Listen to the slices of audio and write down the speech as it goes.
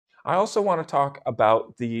I also want to talk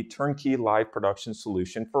about the turnkey live production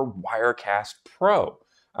solution for Wirecast Pro.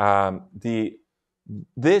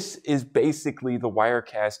 This is basically the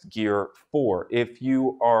Wirecast Gear 4. If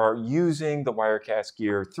you are using the Wirecast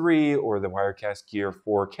Gear 3 or the Wirecast Gear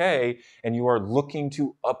 4K and you are looking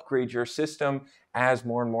to upgrade your system as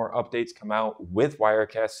more and more updates come out with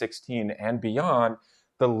Wirecast 16 and beyond,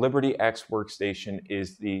 the Liberty X Workstation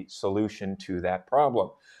is the solution to that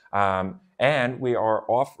problem. And we are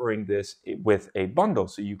offering this with a bundle.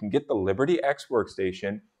 So you can get the Liberty X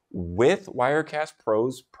Workstation with Wirecast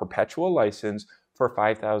Pro's perpetual license for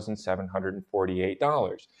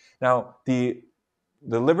 $5,748. Now, the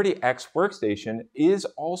Liberty X Workstation is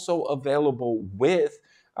also available with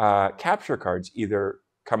capture cards, either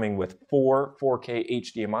coming with 4 4K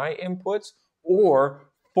HDMI inputs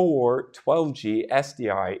or 4 12G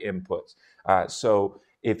SDI inputs. So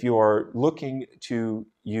if you're looking to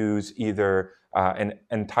use either an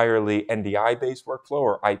entirely NDI-based workflow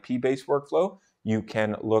or IP-based workflow, you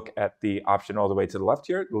can look at the option all the way to the left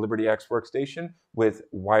here, the Liberty X Workstation with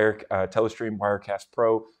Telestream Wirecast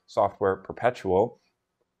Pro software perpetual,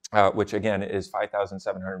 which again is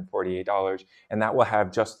 $5,748, and that will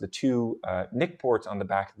have just the 2 NIC ports on the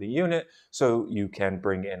back of the unit, so you can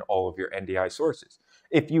bring in all of your NDI sources.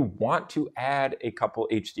 If you want to add a couple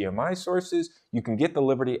HDMI sources, you can get the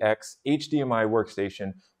Liberty X HDMI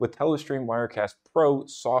Workstation with Telestream Wirecast Pro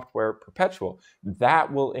software perpetual.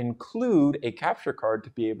 That will include a capture card to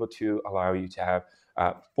be able to allow you to have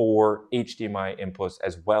 4 HDMI inputs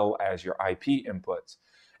as well as your IP inputs.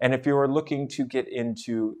 And if you are looking to get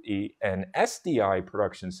into an SDI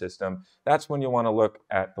production system, that's when you'll want to look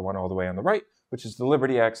at the one all the way on the right, which is the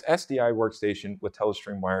Liberty X SDI Workstation with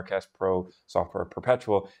Telestream Wirecast Pro software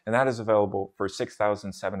perpetual, and that is available for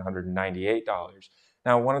 $6,798.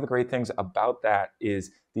 Now, one of the great things about that is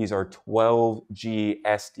these are 12G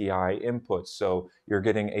SDI inputs, so you're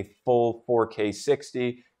getting a full 4K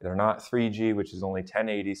 60. They're not 3G, which is only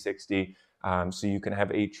 1080 60, so you can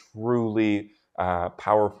have a truly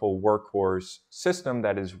powerful workhorse system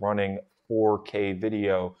that is running 4K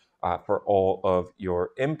video for all of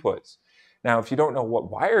your inputs. Now, if you don't know what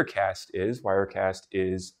Wirecast is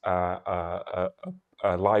a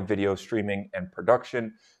live video streaming and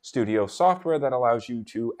production studio software that allows you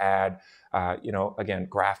to add, again,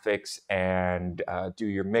 graphics and do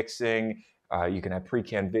your mixing. You can have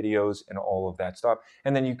pre-canned videos and all of that stuff.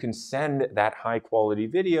 And then you can send that high quality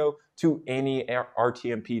video to any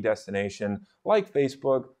RTMP destination like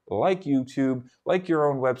Facebook, like YouTube, like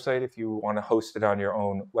your own website if you want to host it on your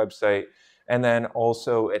own website. And then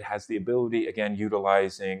also it has the ability, again,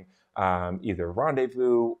 utilizing either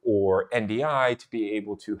Rendezvous or NDI to be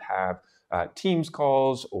able to have Teams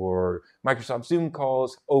calls or Microsoft Zoom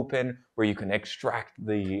calls open where you can extract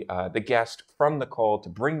the guest from the call to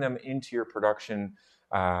bring them into your production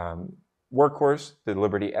workhorse, the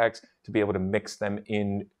Liberty X, to be able to mix them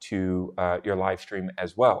into your live stream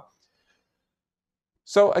as well.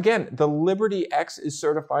 So again, the Liberty X is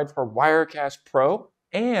certified for Wirecast Pro,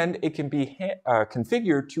 and it can be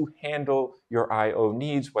configured to handle your I/O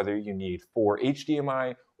needs, whether you need 4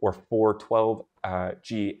 HDMI or 4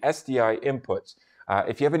 12G SDI inputs.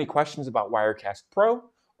 If you have any questions about Wirecast Pro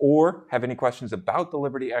or have any questions about the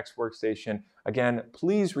Liberty X Workstation, again,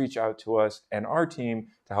 please reach out to us and our team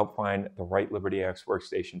to help find the right Liberty X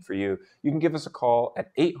Workstation for you. You can give us a call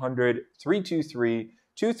at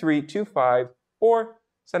 800-323-2325 or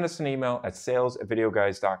send us an email at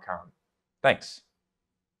sales@videoguys.com. Thanks.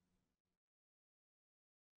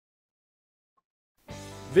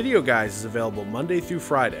 Videoguys is available Monday through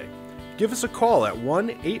Friday. Give us a call at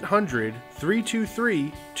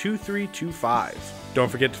 1-800-323-2325. Don't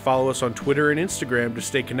forget to follow us on Twitter and Instagram to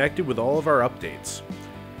stay connected with all of our updates.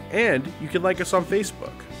 And you can like us on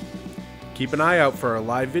Facebook. Keep an eye out for our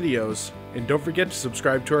live videos, and don't forget to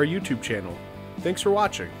subscribe to our YouTube channel. Thanks for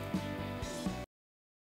watching.